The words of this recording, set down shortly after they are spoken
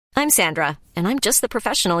I'm Sandra, and I'm just the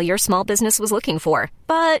professional your small business was looking for.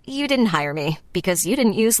 But you didn't hire me because you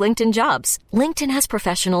didn't use LinkedIn Jobs. LinkedIn has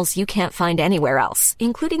professionals you can't find anywhere else,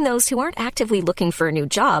 including those who aren't actively looking for a new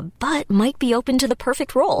job, but might be open to the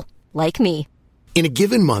perfect role, like me. In a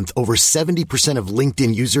given month, over 70% of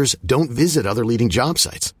LinkedIn users don't visit other leading job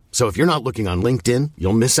sites. So if you're not looking on LinkedIn,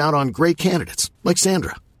 you'll miss out on great candidates like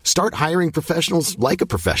Sandra. Start hiring professionals like a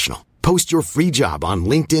professional. Post your free job on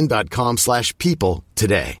linkedin.com/people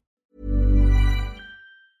today.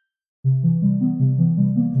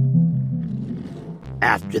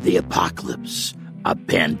 After the Apocalypse, a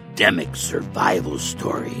pandemic survival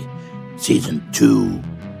story. Season 2,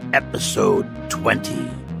 Episode 20.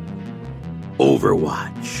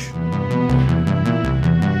 Overwatch.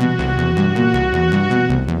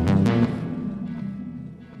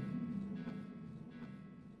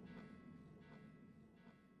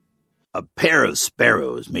 A pair of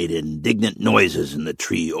sparrows made indignant noises in the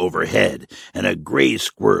tree overhead, and a gray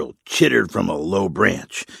squirrel chittered from a low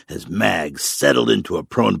branch as Mag settled into a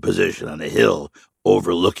prone position on a hill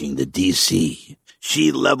overlooking the DC.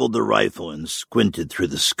 She leveled the rifle and squinted through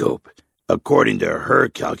the scope. According to her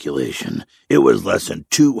calculation, it was less than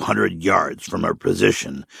 200 yards from her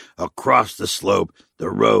position, across the slope, the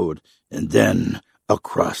road, and then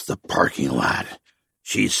across the parking lot.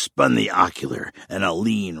 She spun the ocular, and a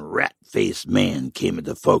lean, rat-faced man came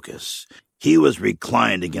into focus. He was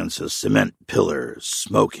reclined against a cement pillar,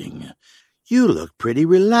 smoking. "You look pretty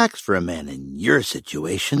relaxed for a man in your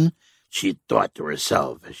situation," she thought to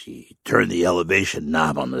herself as she turned the elevation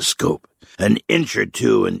knob on the scope. An inch or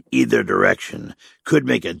two in either direction could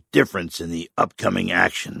make a difference in the upcoming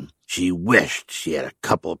action. She wished she had a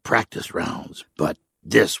couple of practice rounds, but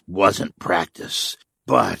this wasn't practice.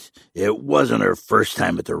 But it wasn't her first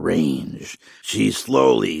time at the range. She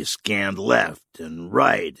slowly scanned left and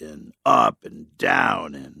right and up and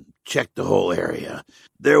down and checked the whole area.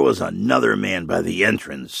 There was another man by the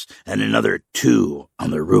entrance and another 2 on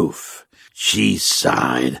the roof. She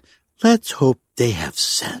sighed. Let's hope they have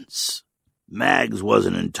sense. Mags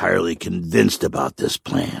wasn't entirely convinced about this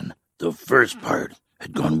plan. The first part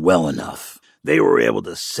had gone well enough. They were able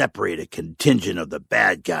to separate a contingent of the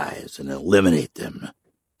bad guys and eliminate them.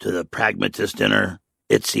 To the pragmatist in her,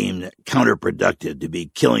 it seemed counterproductive to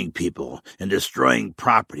be killing people and destroying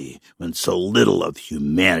property when so little of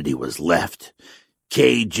humanity was left.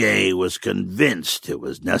 KJ was convinced it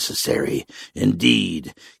was necessary.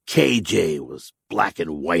 Indeed, KJ was black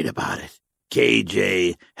and white about it.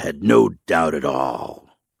 KJ had no doubt at all.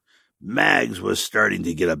 Mags was starting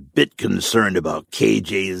to get a bit concerned about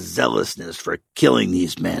KJ's zealousness for killing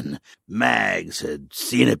these men. Mags had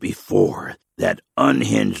seen it before, that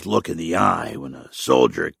unhinged look in the eye when a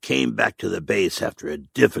soldier came back to the base after a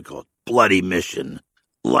difficult, bloody mission,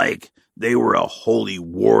 like they were a holy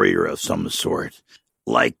warrior of some sort,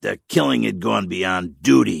 like the killing had gone beyond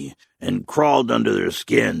duty and crawled under their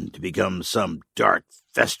skin to become some dark,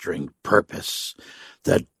 festering purpose.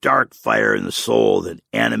 The dark fire in the soul that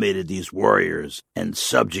animated these warriors and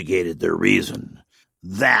subjugated their reason.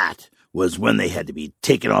 That was when they had to be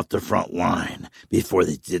taken off the front line before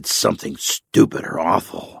they did something stupid or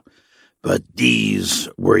awful. But these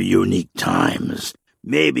were unique times.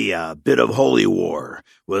 Maybe a bit of holy war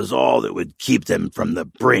was all that would keep them from the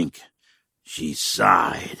brink. She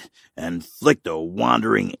sighed and flicked a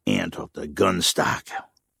wandering ant off the gun stock.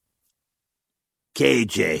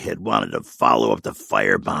 KJ had wanted to follow up the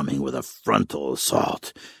firebombing with a frontal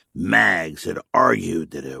assault. Mags had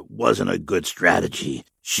argued that it wasn't a good strategy.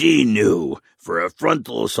 She knew for a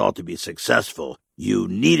frontal assault to be successful, you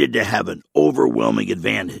needed to have an overwhelming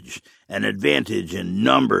advantage, an advantage in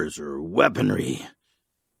numbers or weaponry.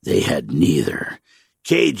 They had neither.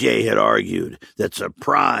 KJ had argued that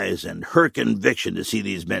surprise and her conviction to see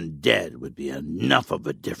these men dead would be enough of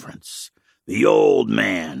a difference. The old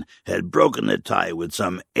man had broken the tie with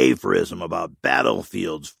some aphorism about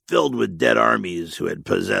battlefields filled with dead armies who had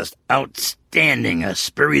possessed outstanding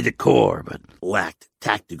esprit de corps but lacked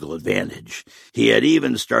tactical advantage. He had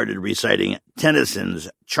even started reciting Tennyson's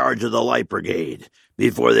Charge of the Light Brigade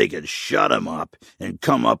before they could shut him up and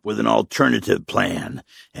come up with an alternative plan.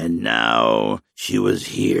 And now she was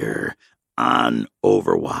here, on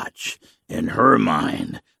Overwatch. In her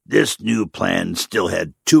mind, this new plan still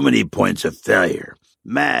had too many points of failure.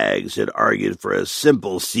 Mags had argued for a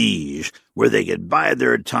simple siege where they could bide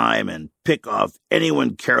their time and pick off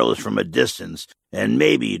anyone careless from a distance and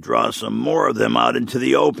maybe draw some more of them out into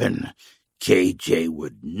the open. KJ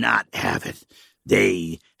would not have it.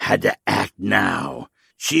 They had to act now.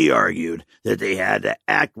 She argued that they had to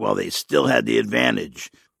act while they still had the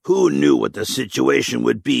advantage. Who knew what the situation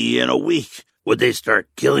would be in a week? Would they start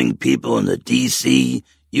killing people in the D.C.,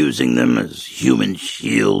 using them as human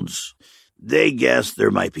shields? They guessed there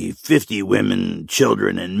might be 50 women,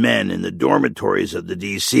 children, and men in the dormitories of the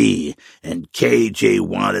D.C., and KJ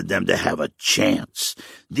wanted them to have a chance.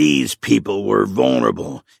 These people were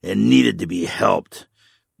vulnerable and needed to be helped.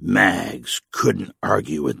 Mags couldn't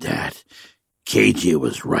argue with that. KJ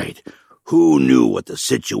was right. Who knew what the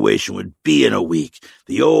situation would be in a week?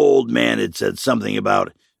 The old man had said something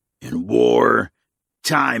about, in war,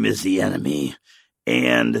 time is the enemy.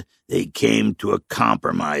 And they came to a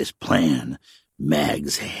compromise plan.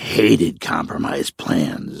 Mags hated compromise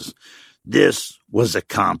plans. This was a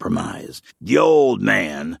compromise. The old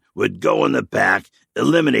man would go in the back,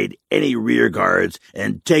 eliminate any rear guards,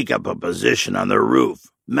 and take up a position on the roof.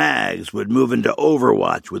 Mags would move into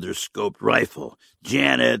Overwatch with her scoped rifle.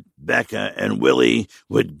 Janet, Becca, and Willie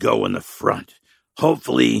would go in the front.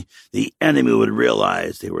 Hopefully, the enemy would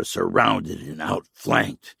realize they were surrounded and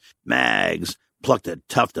outflanked. Mags plucked a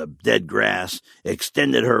tuft of dead grass,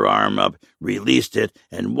 extended her arm up, released it,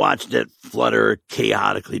 and watched it flutter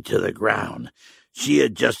chaotically to the ground. She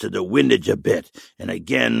adjusted the windage a bit, and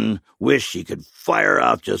again wished she could fire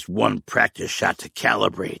off just one practice shot to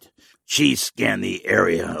calibrate. She scanned the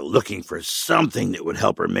area, looking for something that would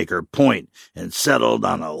help her make her point, and settled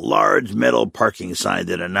on a large metal parking sign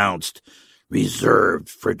that announced, "Reserved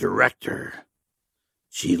for Director."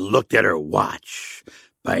 She looked at her watch.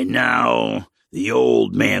 By now, the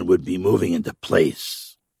old man would be moving into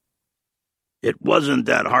place. It wasn't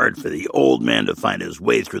that hard for the old man to find his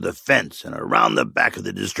way through the fence and around the back of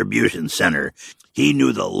the distribution center. He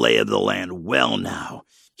knew the lay of the land well now.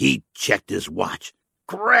 He checked his watch.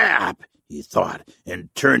 "Crap," he thought,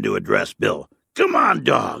 and turned to address Bill. "Come on,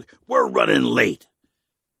 dog. We're running late."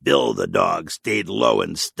 Bill the dog stayed low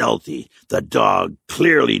and stealthy. The dog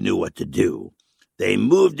clearly knew what to do. They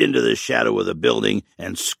moved into the shadow of the building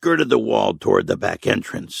and skirted the wall toward the back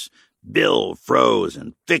entrance. Bill froze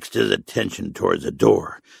and fixed his attention towards the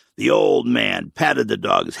door. The old man patted the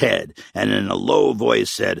dog's head and in a low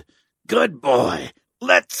voice said, "Good boy,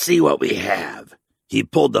 let's see what we have." He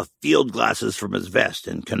pulled the field glasses from his vest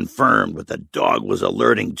and confirmed what the dog was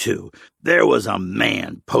alerting to. There was a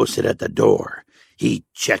man posted at the door. He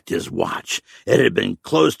checked his watch. It had been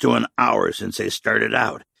close to an hour since they started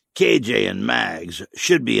out. KJ and Mags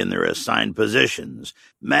should be in their assigned positions.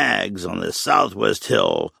 Mags on the southwest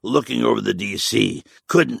hill, looking over the D.C.,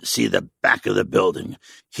 couldn't see the back of the building.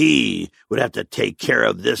 He would have to take care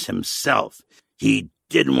of this himself. He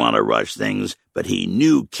didn't want to rush things, but he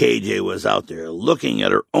knew KJ was out there looking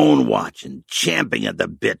at her own watch and champing at the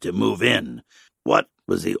bit to move in. What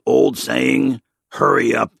was the old saying?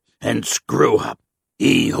 Hurry up and screw up.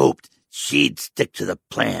 He hoped she'd stick to the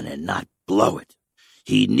plan and not blow it.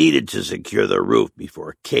 He needed to secure the roof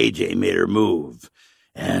before KJ made her move,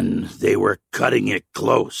 and they were cutting it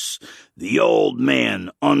close. The old man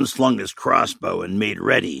unslung his crossbow and made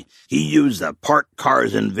ready. He used the parked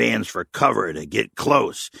cars and vans for cover to get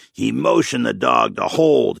close. He motioned the dog to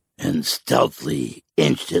hold and stealthily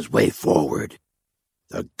inched his way forward.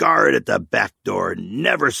 The guard at the back door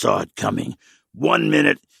never saw it coming. 1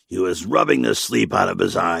 minute, he was rubbing the sleep out of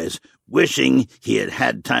his eyes, wishing he had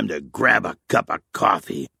had time to grab a cup of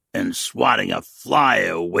coffee and swatting a fly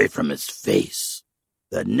away from his face.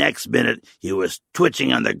 The next minute, he was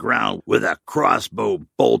twitching on the ground with a crossbow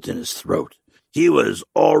bolt in his throat. He was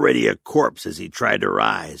already a corpse as he tried to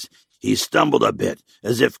rise. He stumbled a bit,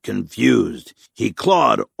 as if confused. He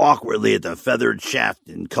clawed awkwardly at the feathered shaft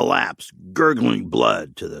and collapsed, gurgling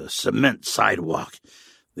blood, to the cement sidewalk.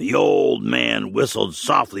 The old man whistled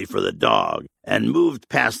softly for the dog and moved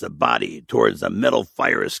past the body towards the metal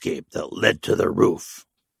fire escape that led to the roof.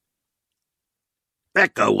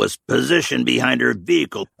 Becca was positioned behind her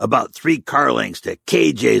vehicle about 3 car lengths to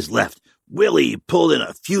KJ's left. Willie pulled in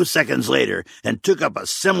a few seconds later and took up a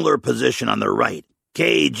similar position on the right.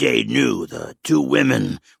 KJ knew the 2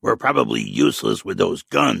 women were probably useless with those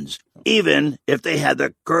guns, even if they had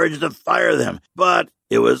the courage to fire them, but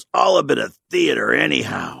it was all a bit of theater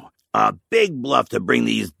anyhow. A big bluff to bring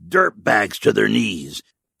these dirtbags to their knees.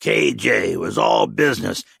 KJ was all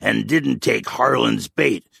business and didn't take Harlan's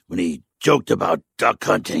bait when he joked about duck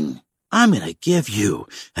hunting. "I'm going to give you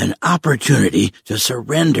an opportunity to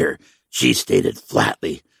surrender," she stated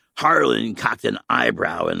flatly. Harlan cocked an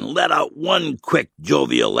eyebrow and let out one quick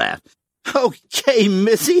jovial laugh. "Okay,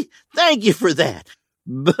 Missy, thank you for that.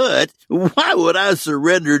 But why would I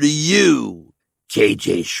surrender to you?"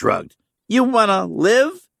 KJ shrugged. "You want to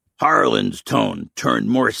live?" Harlan's tone turned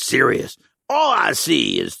more serious. "All I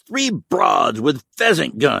see is 3 broads with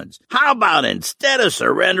pheasant guns. How about instead of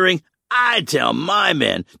surrendering, I tell my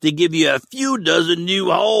men to give you a few dozen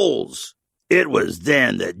new holes. It was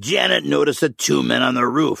then that Janet noticed the two men on the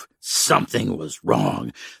roof. Something was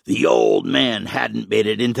wrong. The old man hadn't made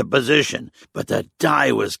it into position, but the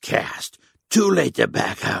die was cast. Too late to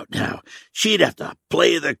back out now. She'd have to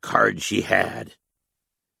play the cards she had.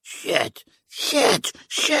 Shit!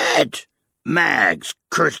 Mags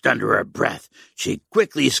cursed under her breath. She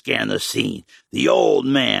quickly scanned the scene. The old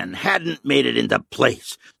man hadn't made it into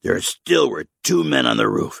place. There still were two men on the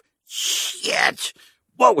roof. Shit!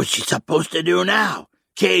 What was she supposed to do now?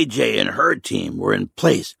 KJ and her team were in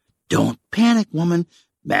place. Don't panic, woman,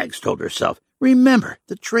 Mags told herself. Remember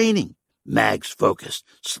the training. Mags focused,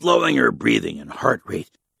 slowing her breathing and heart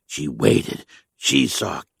rate. She waited. She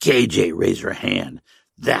saw KJ raise her hand.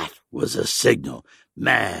 That was a signal.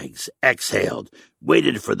 Mags exhaled,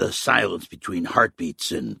 waited for the silence between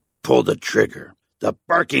heartbeats, and pulled the trigger. The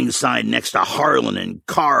parking sign next to Harlan and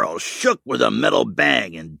Carl shook with a metal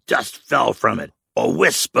bang, and dust fell from it. A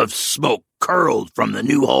wisp of smoke curled from the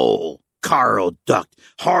new hole. Carl ducked.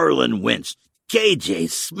 Harlan winced. KJ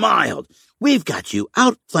smiled. We've got you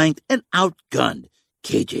outflanked and outgunned,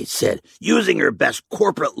 KJ said, using her best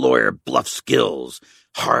corporate lawyer bluff skills.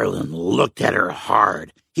 Harlan looked at her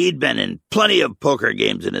hard. He'd been in plenty of poker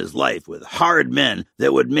games in his life with hard men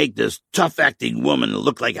that would make this tough-acting woman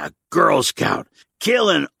look like a Girl Scout.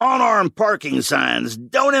 Killing unarmed parking signs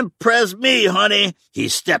don't impress me, honey. He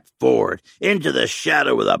stepped forward into the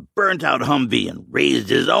shadow with a burnt-out Humvee and raised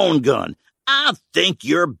his own gun. I think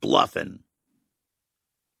you're bluffing.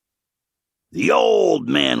 The old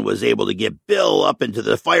man was able to get Bill up into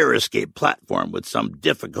the fire escape platform with some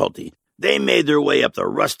difficulty. They made their way up the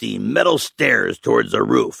rusty metal stairs towards the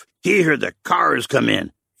roof. He heard the cars come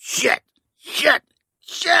in. Shit!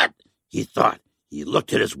 He thought. He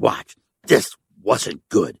looked at his watch. This wasn't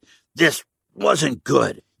good.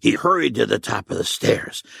 He hurried to the top of the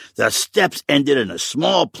stairs. The steps ended in a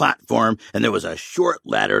small platform, and there was a short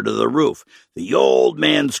ladder to the roof. The old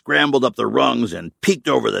man scrambled up the rungs and peeked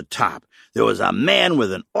over the top. There was a man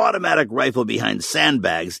with an automatic rifle behind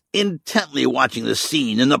sandbags, intently watching the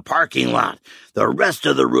scene in the parking lot. The rest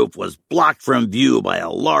of the roof was blocked from view by a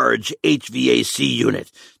large HVAC unit.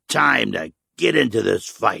 Time to get into this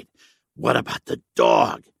fight. What about the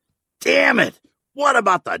dog? Damn it! What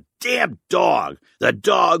about the damn dog? The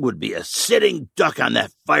dog would be a sitting duck on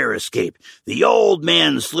that fire escape. The old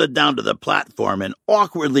man slid down to the platform and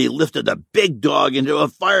awkwardly lifted the big dog into a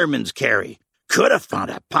fireman's carry. Could have found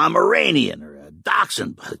a Pomeranian or a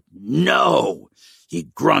Dachshund, but no. He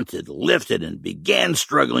grunted, lifted, and began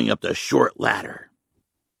struggling up the short ladder.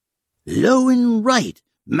 Low and right,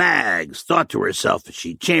 Mags thought to herself as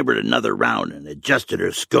she chambered another round and adjusted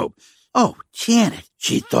her scope. Oh, Janet,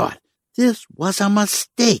 she thought. This was a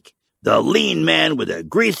mistake. The lean man with a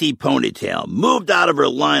greasy ponytail moved out of her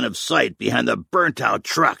line of sight behind the burnt-out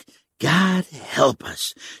truck. God help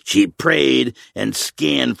us, she prayed and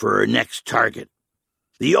scanned for her next target.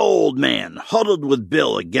 The old man huddled with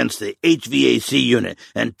Bill against the HVAC unit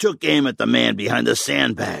and took aim at the man behind the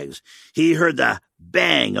sandbags. He heard the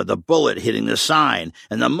bang of the bullet hitting the sign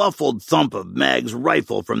and the muffled thump of Mag's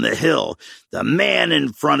rifle from the hill. The man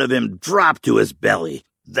in front of him dropped to his belly.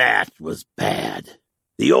 That was bad.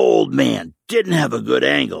 The old man didn't have a good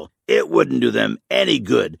angle. It wouldn't do them any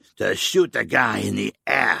good to shoot the guy in the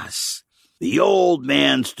ass. The old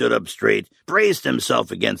man stood up straight, braced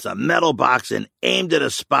himself against a metal box, and aimed at a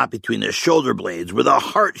spot between the shoulder blades where the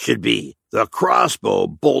heart should be. The crossbow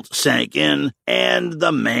bolt sank in, and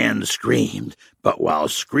the man screamed. But while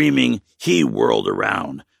screaming, he whirled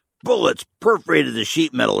around. Bullets perforated the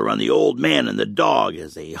sheet metal around the old man and the dog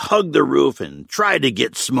as they hugged the roof and tried to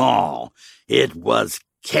get small. It was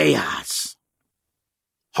chaos.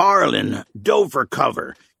 Harlan dove for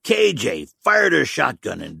cover. KJ fired her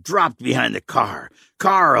shotgun and dropped behind the car.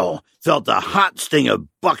 Carl felt a hot sting of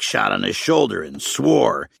buckshot on his shoulder and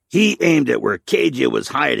swore. He aimed at where KJ was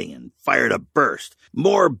hiding and fired a burst.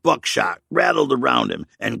 More buckshot rattled around him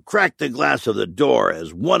and cracked the glass of the door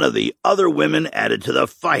as one of the other women added to the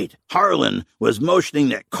fight. Harlan was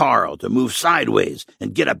motioning at Carl to move sideways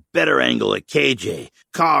and get a better angle at KJ.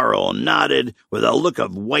 Carl nodded with a look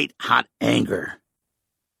of white-hot anger.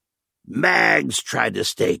 Mags tried to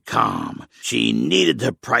stay calm. She needed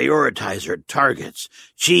to prioritize her targets.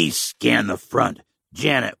 She scanned the front.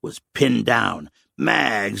 Janet was pinned down.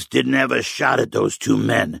 Mags didn't have a shot at those two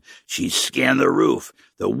men. She scanned the roof.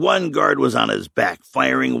 The one guard was on his back,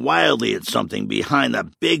 firing wildly at something behind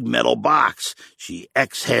the big metal box. She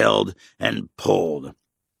exhaled and pulled.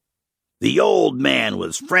 The old man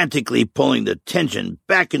was frantically pulling the tension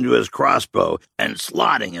back into his crossbow and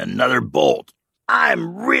slotting another bolt.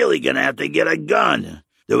 I'm really going to have to get a gun.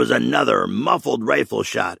 There was another muffled rifle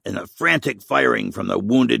shot, and the frantic firing from the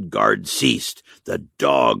wounded guard ceased. The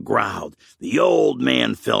dog growled. The old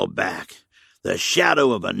man fell back. The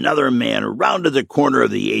shadow of another man rounded the corner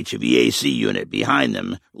of the HVAC unit behind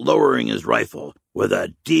them, lowering his rifle. With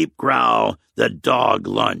a deep growl, the dog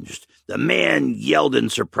lunged. The man yelled in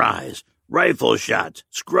surprise. Rifle shots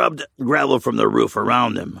scrubbed gravel from the roof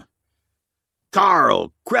around them.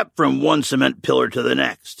 Carl crept from one cement pillar to the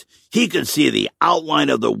next. He could see the outline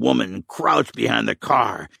of the woman crouched behind the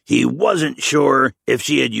car. He wasn't sure if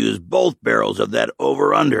she had used both barrels of that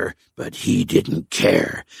over-under, but he didn't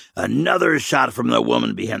care. Another shot from the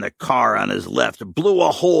woman behind the car on his left blew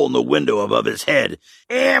a hole in the window above his head.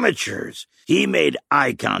 Amateurs! He made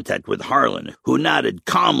eye contact with Harlan, who nodded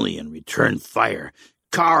calmly and returned fire.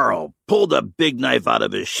 Carl pulled a big knife out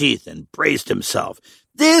of his sheath and braced himself.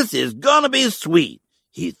 This is gonna be sweet,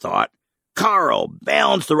 he thought. Carl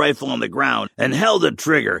balanced the rifle on the ground and held the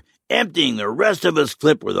trigger, emptying the rest of his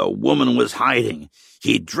clip where the woman was hiding.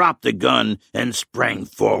 He dropped the gun and sprang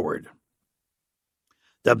forward.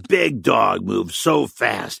 The big dog moved so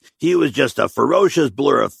fast, he was just a ferocious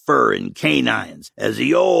blur of fur and canines as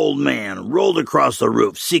the old man rolled across the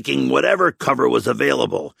roof, seeking whatever cover was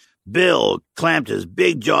available. Bill clamped his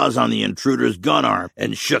big jaws on the intruder's gun arm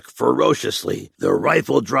and shook ferociously. The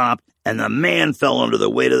rifle dropped, and the man fell under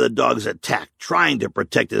the weight of the dog's attack, trying to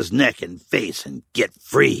protect his neck and face and get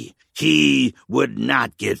free. He would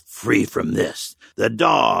not get free from this. The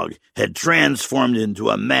dog had transformed into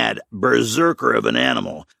a mad berserker of an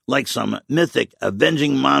animal, like some mythic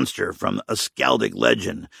avenging monster from a Skaldic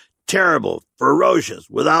legend. Terrible, ferocious,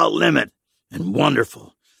 without limit, and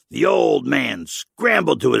wonderful. The old man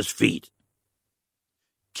scrambled to his feet.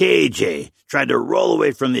 KJ tried to roll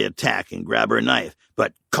away from the attack and grab her knife,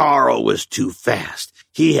 but Carl was too fast.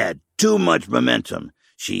 He had too much momentum.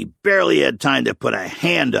 She barely had time to put a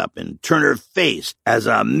hand up and turn her face as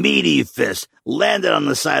a meaty fist landed on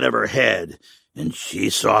the side of her head, and she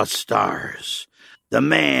saw stars. The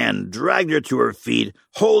man dragged her to her feet,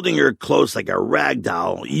 holding her close like a rag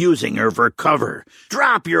doll, using her for cover.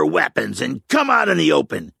 "Drop your weapons and come out in the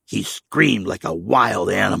open," he screamed like a wild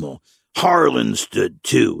animal. Harlan stood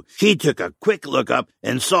too. He took a quick look up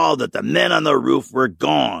and saw that the men on the roof were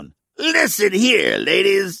gone. "Listen here,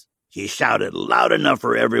 ladies," he shouted loud enough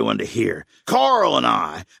for everyone to hear. "Carl and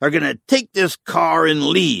I are going to take this car and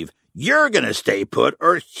leave. You're going to stay put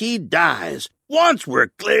or she dies. Once we're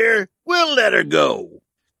clear, we'll let her go."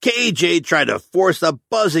 KJ tried to force the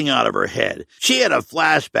buzzing out of her head. She had a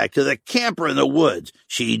flashback to the camper in the woods.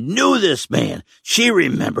 She knew this man. She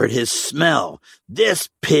remembered his smell. This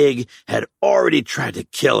pig had already tried to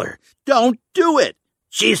kill her. "Don't do it!"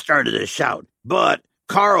 She started to shout, but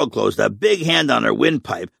Carl closed a big hand on her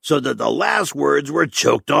windpipe so that the last words were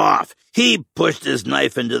choked off. He pushed his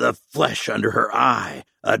knife into the flesh under her eye.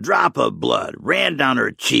 A drop of blood ran down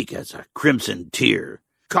her cheek as a crimson tear.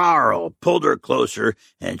 Carl pulled her closer,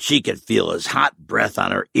 and she could feel his hot breath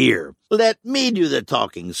on her ear. "Let me do the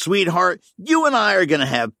talking, sweetheart. You and I are going to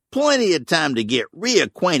have plenty of time to get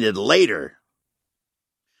reacquainted later."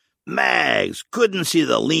 Mags couldn't see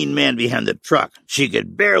the lean man behind the truck. She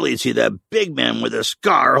could barely see the big man with a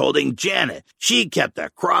scar holding Janet. She kept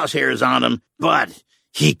the crosshairs on him, but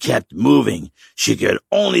he kept moving. She could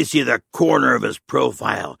only see the corner of his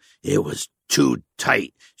profile. It was too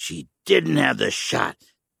tight. She didn't have the shot.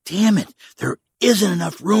 Damn it, there isn't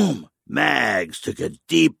enough room. Mags took a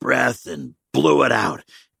deep breath and blew it out.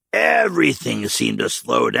 Everything seemed to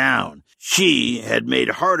slow down. She had made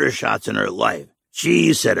harder shots in her life.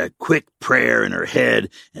 She said a quick prayer in her head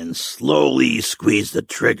and slowly squeezed the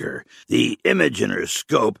trigger. The image in her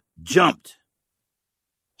scope jumped.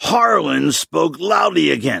 Harlan spoke loudly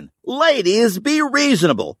again. "Ladies, be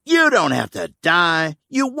reasonable. You don't have to die.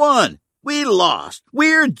 You won. We lost.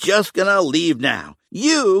 We're just gonna leave now.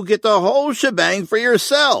 You get the whole shebang for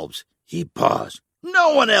yourselves." He paused.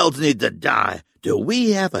 "No one else needs to die. Do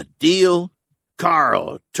we have a deal?"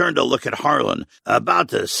 Carl turned to look at Harlan, about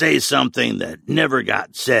to say something that never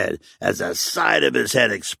got said, as the side of his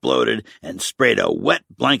head exploded and sprayed a wet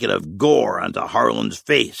blanket of gore onto Harlan's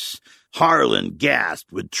face. Harlan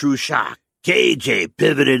gasped with true shock. KJ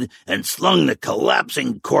pivoted and slung the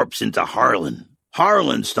collapsing corpse into Harlan.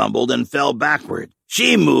 Harlan stumbled and fell backward.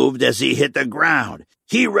 She moved as he hit the ground.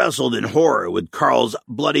 He wrestled in horror with Carl's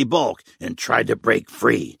bloody bulk and tried to break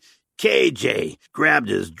free. KJ grabbed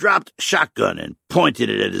his dropped shotgun and pointed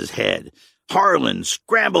it at his head. Harlan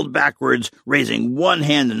scrambled backwards, raising one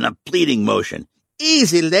hand in a pleading motion.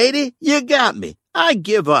 "Easy, lady. You got me. I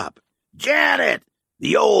give up." "Janet!"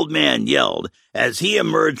 the old man yelled as he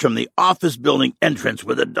emerged from the office building entrance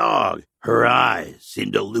with a dog. Her eyes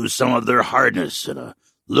seemed to lose some of their hardness, and a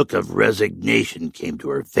look of resignation came to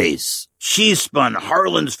her face. She spun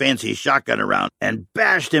Harlan's fancy shotgun around and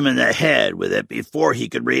bashed him in the head with it before he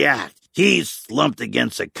could react. He slumped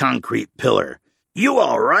against a concrete pillar. "You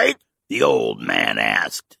all right?" the old man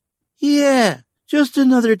asked. "Yeah, just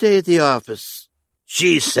another day at the office,"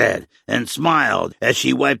 she said, and smiled as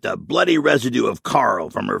she wiped a bloody residue of Carl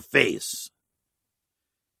from her face.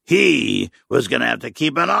 He was going to have to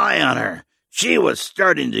keep an eye on her. She was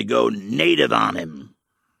starting to go native on him.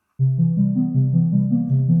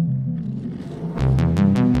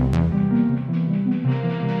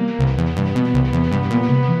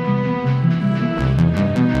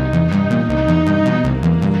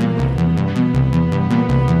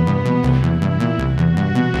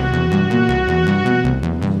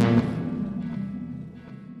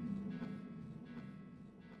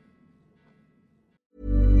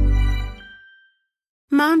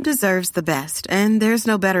 Mom deserves the best, and there's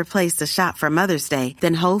no better place to shop for Mother's Day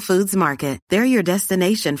than Whole Foods Market. They're your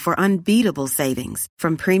destination for unbeatable savings,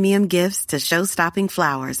 from premium gifts to show-stopping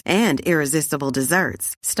flowers and irresistible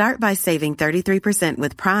desserts. Start by saving 33%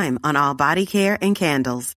 with Prime on all body care and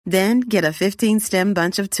candles. Then get a 15-stem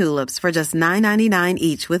bunch of tulips for just $9.99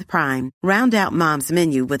 each with Prime. Round out Mom's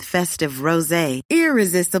menu with festive rosé,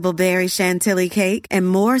 irresistible berry chantilly cake, and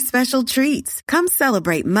more special treats. Come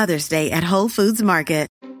celebrate Mother's Day at Whole Foods Market.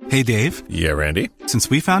 Hey, Dave. Yeah, Randy? Since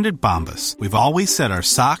we founded Bombas, we've always said our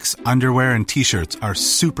socks, underwear, and T-shirts are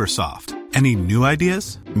super soft. Any new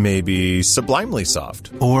ideas? Maybe sublimely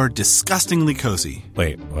soft. Or disgustingly cozy.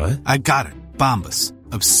 Wait, what? I got it. Bombas.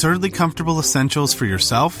 Absurdly comfortable essentials for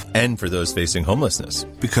yourself and for those facing homelessness.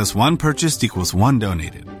 Because one purchased equals one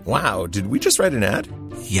donated. Wow, did we just write an ad?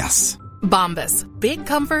 Yes. Bombas. Big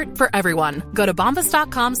comfort for everyone. Go to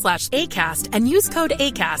bombas.com/ACAST and use code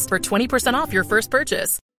ACAST for 20% off your first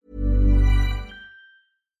purchase.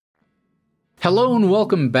 Hello and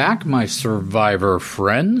welcome back, my Survivor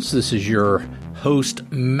friends. This is your host,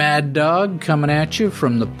 Mad Dog, coming at you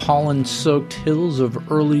from the pollen-soaked hills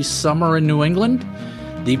of early summer in New England.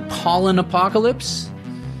 The Pollen Apocalypse,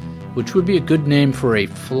 which would be a good name for a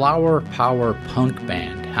flower power punk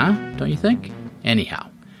band, huh? Don't you think? Anyhow,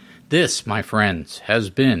 this, my friends,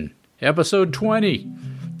 has been episode 20,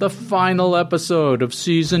 the final episode of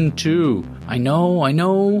season 2. I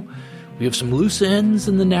know. We have some loose ends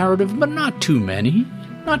in the narrative, but not too many.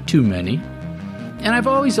 Not too many. And I've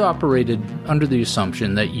always operated under the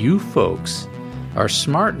assumption that you folks are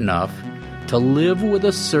smart enough to live with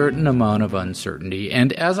a certain amount of uncertainty.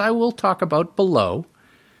 And as I will talk about below,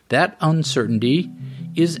 that uncertainty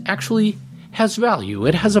has value.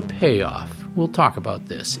 It has a payoff. We'll talk about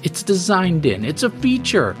this. It's designed in. It's a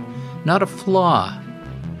feature, not a flaw.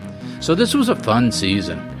 So this was a fun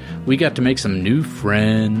season. We got to make some new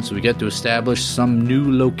friends. We got to establish some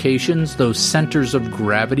new locations, those centers of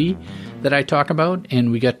gravity that I talk about,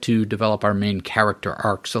 and we got to develop our main character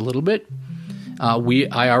arcs a little bit.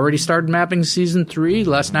 I already started mapping season 3.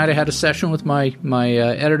 Last night I had a session with my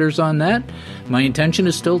editors on that. My intention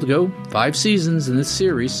is still to go 5 seasons in this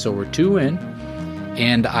series, so we're 2 in.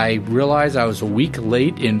 And I realized I was a week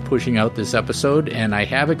late in pushing out this episode, and I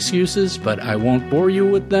have excuses, but I won't bore you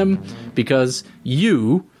with them because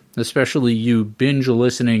you, especially you binge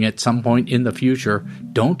listening at some point in the future,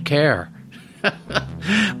 don't care.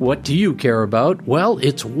 What do you care about? Well,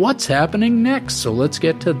 it's what's happening next, so let's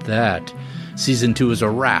get to that. Season 2 is a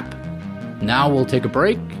wrap. Now we'll take a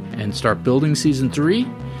break and start building season 3.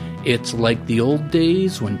 It's like the old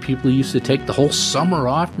days when people used to take the whole summer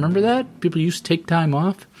off. Remember that? People used to take time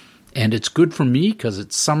off. And it's good for me because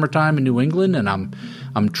it's summertime in New England and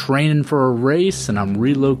I'm training for a race and I'm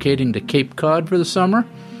relocating to Cape Cod for the summer.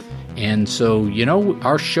 And so,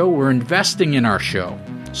 our show, we're investing in our show.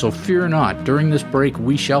 So fear not, during this break,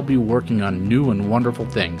 we shall be working on new and wonderful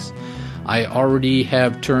things. I already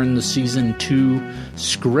have turned the season 2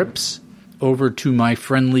 scripts over to my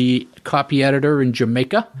friendly copy editor in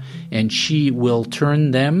Jamaica, and she will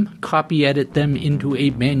copy edit them into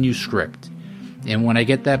a manuscript. And when I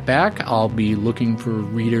get that back, I'll be looking for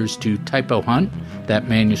readers to typo hunt that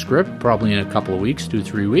manuscript, probably in a couple of weeks,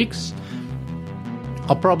 2-3 weeks.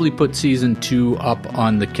 I'll probably put season 2 up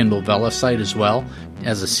on the Kindle Vella site as well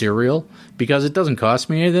as a serial, because it doesn't cost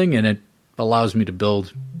me anything and it allows me to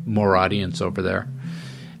build more audience over there.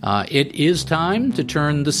 It is time to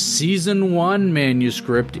turn the season 1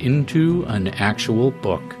 manuscript into an actual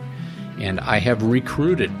book. And I have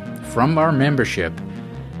recruited from our membership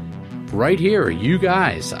right here, you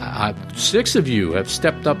guys, 6 of you have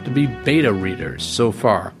stepped up to be beta readers so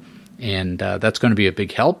far. and that's going to be a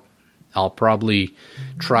big help. I'll probably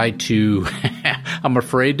try to, I'm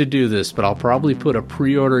afraid to do this, but I'll probably put a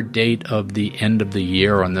pre-order date of the end of the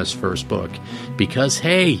year on this first book. Because,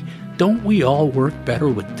 hey, don't we all work better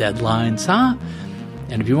with deadlines, huh?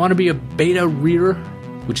 And if you want to be a beta reader,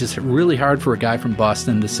 which is really hard for a guy from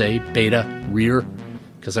Boston to say, beta reader,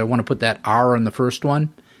 because I want to put that R on the first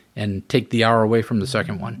one and take the R away from the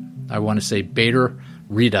second one. I want to say beta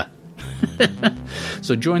reader.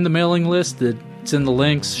 So join the mailing list. It's in the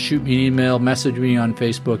links. Shoot me an email, message me on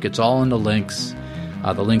Facebook. It's all in the links.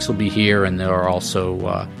 The links will be here, and they're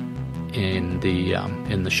also in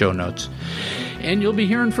the show notes. And you'll be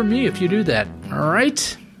hearing from me if you do that. All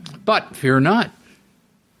right? But fear not.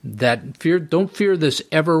 Don't fear this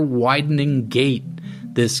ever-widening gate,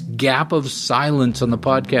 this gap of silence on the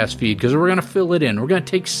podcast feed, because we're going to fill it in. We're going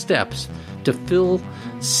to take steps to fill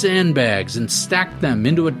sandbags and stack them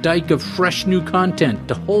into a dike of fresh new content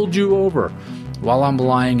to hold you over while I'm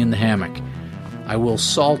lying in the hammock. I will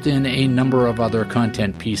salt in a number of other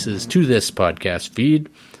content pieces to this podcast feed.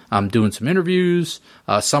 I'm doing some interviews,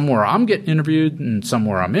 some where I'm getting interviewed and some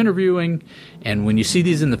where I'm interviewing. And when you see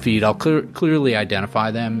these in the feed, I'll clearly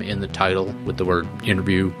identify them in the title with the word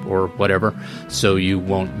interview or whatever, so you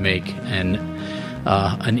won't make an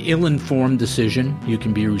ill-informed decision. You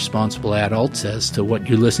can be responsible adults as to what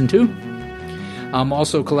you listen to. I'm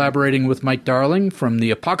also collaborating with Mike Darling from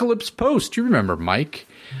the Apocalypse Post. You remember Mike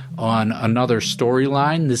on another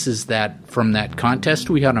storyline. This is from that contest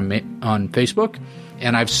we had on Facebook.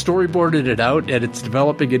 And I've storyboarded it out, and it's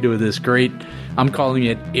developing into this great, I'm calling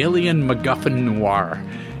it Alien MacGuffin Noir.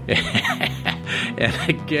 And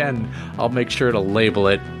again, I'll make sure to label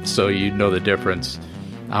it so you know the difference.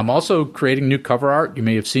 I'm also creating new cover art. You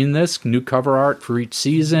may have seen this, new cover art for each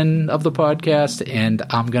season of the podcast, and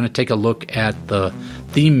I'm going to take a look at the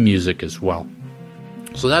theme music as well.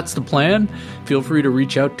 So that's the plan. Feel free to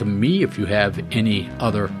reach out to me if you have any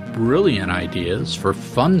other brilliant ideas for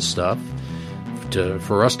fun stuff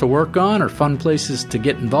for us to work on or fun places to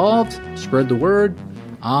get involved. Spread the word.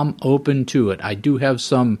 I'm open to it. I do have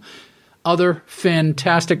some other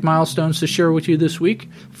fantastic milestones to share with you this week.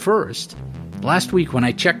 First, last week when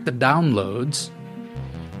I checked the downloads,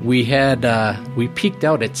 we peaked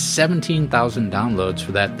out at 17,000 downloads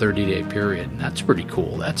for that 30-day period. And that's pretty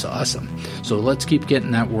cool. That's awesome. So let's keep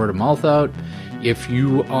getting that word of mouth out. If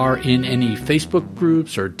you are in any Facebook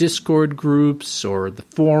groups or Discord groups or the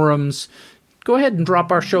forums, go ahead and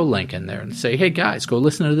drop our show link in there and say, hey guys, go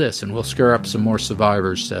listen to this, and we'll scare up some more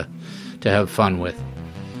survivors to have fun with.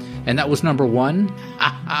 And that was number one.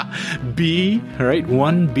 B, all right,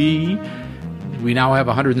 1B. We now have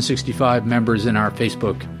 165 members in our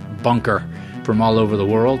Facebook bunker from all over the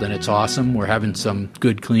world, and it's awesome. We're having some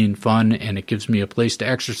good, clean fun, and it gives me a place to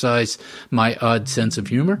exercise my odd sense of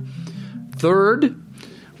humor. Third,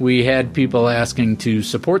 we had people asking to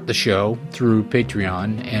support the show through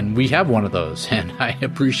Patreon, and we have one of those, and I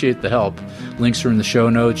appreciate the help. Links are in the show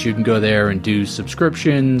notes. You can go there and do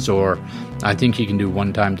subscriptions, or I think you can do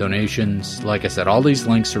one-time donations. Like I said, all these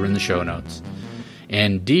links are in the show notes.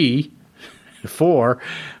 And D, 4,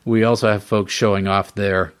 we also have folks showing off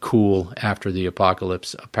their cool After the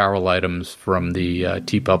Apocalypse apparel items from the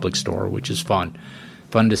TeePublic store, which is fun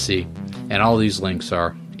to see. And all these links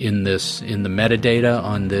are in the metadata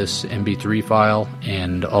on this MP3 file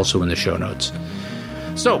and also in the show notes.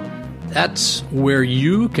 So that's where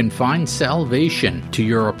you can find salvation to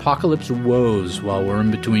your apocalypse woes while we're in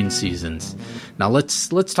between seasons. Now let's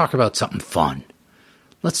talk about something fun.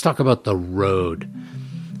 Let's talk about the road.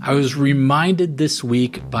 I was reminded this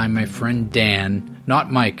week by my friend Dan,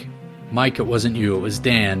 not Mike. Mike, it wasn't you, it was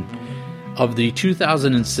Dan, of the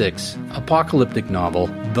 2006 apocalyptic novel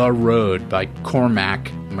The Road by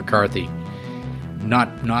Cormac McCarthy. Not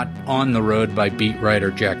On the Road by beat writer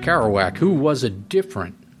Jack Kerouac, who was a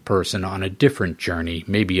different person on a different journey,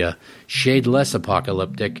 maybe a shade less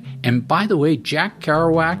apocalyptic. And by the way, Jack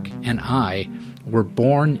Kerouac and I were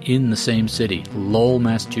born in the same city, Lowell,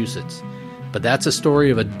 Massachusetts. But that's a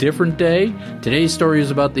story of a different day. Today's story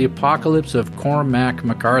is about the apocalypse of Cormac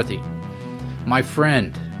McCarthy. My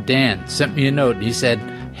friend Dan sent me a note and he said,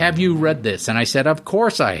 have you read this? And I said, of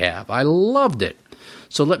course I have. I loved it.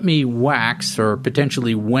 So let me wax or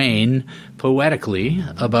potentially wane poetically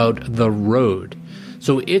about The Road.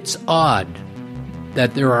 So it's odd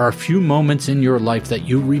that there are a few moments in your life that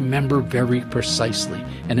you remember very precisely.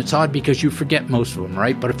 And it's odd because you forget most of them,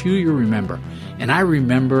 right? But a few you remember. And I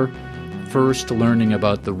remember first learning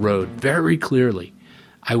about The Road very clearly.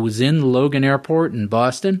 I was in Logan Airport in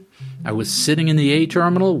Boston. I was sitting in the A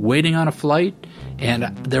terminal waiting on a flight, and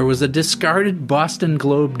there was a discarded Boston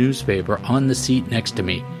Globe newspaper on the seat next to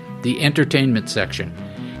me. the entertainment section.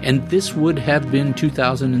 And this would have been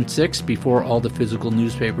 2006, before all the physical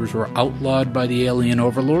newspapers were outlawed by the alien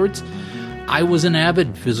overlords. I was an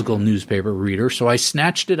avid physical newspaper reader, so I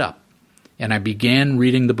snatched it up. And I began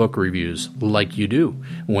reading the book reviews, like you do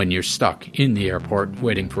when you're stuck in the airport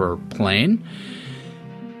waiting for a plane.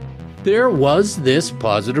 There was this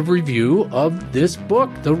positive review of this book,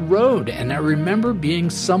 The Road, and I remember being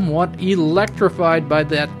somewhat electrified by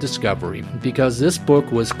that discovery, because this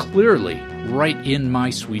book was clearly right in my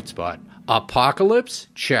sweet spot. Apocalypse?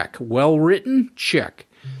 Check. Well written? Check.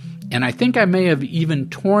 And I think I may have even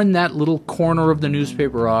torn that little corner of the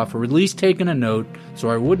newspaper off, or at least taken a note so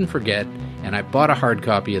I wouldn't forget, and I bought a hard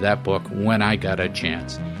copy of that book when I got a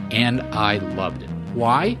chance. And I loved it.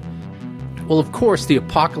 Why? Well, of course, the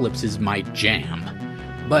apocalypse is my jam,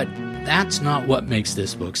 but that's not what makes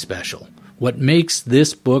this book special. What makes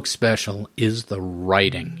this book special is the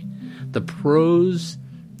writing. The prose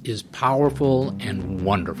is powerful and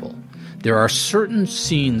wonderful. There are certain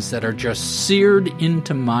scenes that are just seared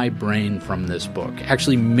into my brain from this book,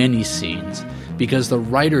 actually many scenes, because the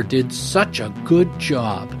writer did such a good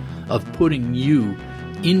job of putting you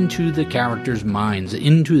into the characters' minds,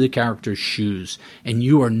 into the characters' shoes, and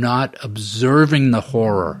you are not observing the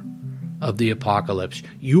horror of the apocalypse.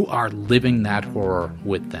 You are living that horror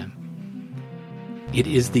with them. It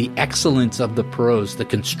is the excellence of the prose, the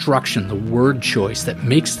construction, the word choice that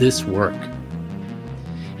makes this work.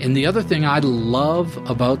 And the other thing I love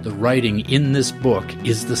about the writing in this book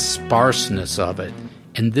is the sparseness of it.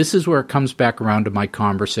 And this is where it comes back around to my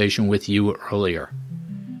conversation with you earlier.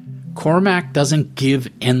 Cormac doesn't give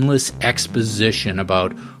endless exposition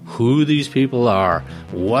about who these people are,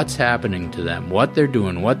 what's happening to them, what they're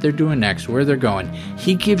doing next, where they're going.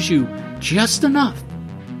 He gives you just enough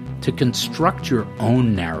to construct your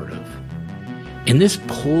own narrative. And this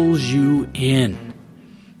pulls you in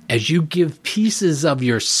as you give pieces of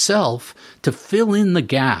yourself to fill in the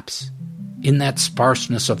gaps in that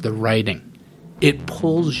sparseness of the writing. It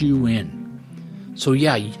pulls you in. So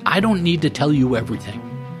yeah, I don't need to tell you everything.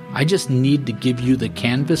 I just need to give you the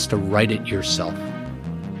canvas to write it yourself.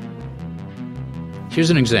 Here's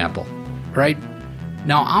an example, right?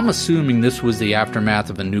 Now, I'm assuming this was the aftermath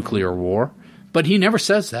of a nuclear war, but he never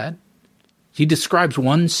says that. He describes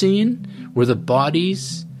one scene where the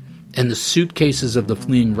bodies and the suitcases of the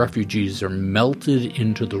fleeing refugees are melted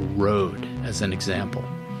into the road, as an example.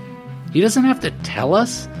 He doesn't have to tell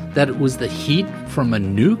us that it was the heat from a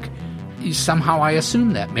nuke. Somehow I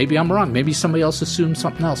assume that. Maybe I'm wrong. Maybe somebody else assumed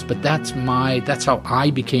something else, but that's how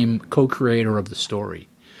I became co-creator of the story.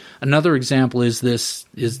 Another example is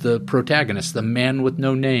the protagonist, the man with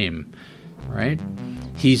no name, right?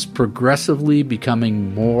 He's progressively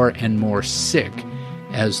becoming more and more sick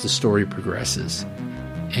as the story progresses.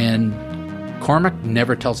 And Cormac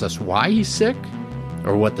never tells us why he's sick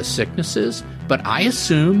or what the sickness is, but I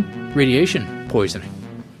assume radiation poisoning.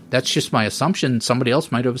 That's just my assumption. Somebody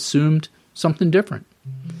else might have assumed something different.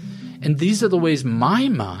 And these are the ways my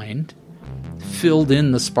mind filled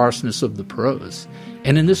in the sparseness of the prose.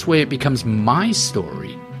 And in this way, it becomes my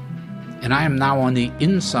story. And I am now on the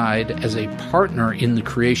inside as a partner in the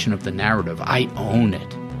creation of the narrative. I own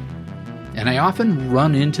it. And I often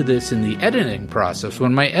run into this in the editing process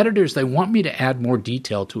when my editors, they want me to add more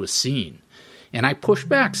detail to a scene. And I push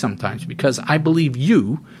back sometimes because I believe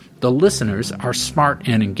you, the listeners, are smart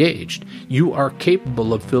and engaged. You are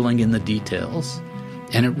capable of filling in the details,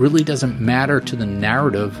 and it really doesn't matter to the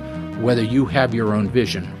narrative whether you have your own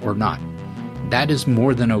vision or not. That is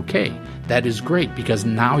more than okay. That is great, because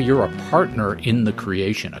now you're a partner in the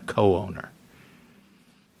creation, a co-owner.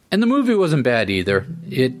 And the movie wasn't bad either.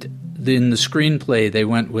 In the screenplay, they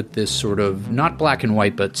went with this sort of, not black and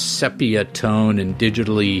white, but sepia tone, and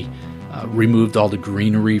digitally removed all the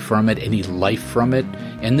greenery from it, any life from it.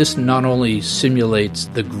 And this not only simulates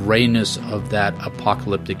the grayness of that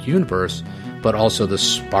apocalyptic universe, but also the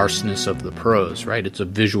sparseness of the prose, right? It's a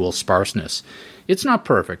visual sparseness. It's not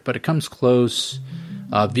perfect, but it comes close.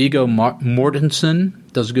 Viggo Mortensen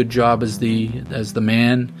does a good job as the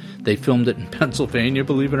man. They filmed it in Pennsylvania,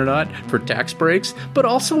 believe it or not, for tax breaks. But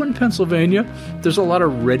also in Pennsylvania, there's a lot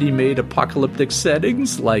of ready-made apocalyptic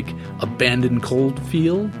settings, like abandoned coal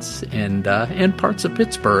fields and parts of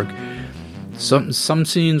Pittsburgh. Some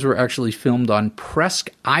scenes were actually filmed on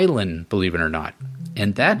Presque Island, believe it or not.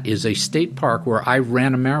 And that is a state park where I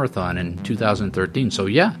ran a marathon in 2013. So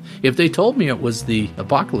yeah, if they told me it was the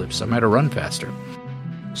apocalypse, I might have run faster.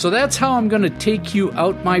 So that's how I'm going to take you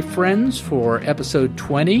out, my friends, for episode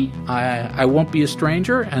 20. I won't be a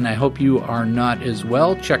stranger, and I hope you are not as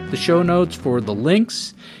well. Check the show notes for the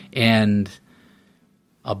links. And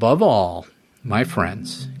above all, my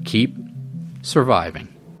friends, keep surviving.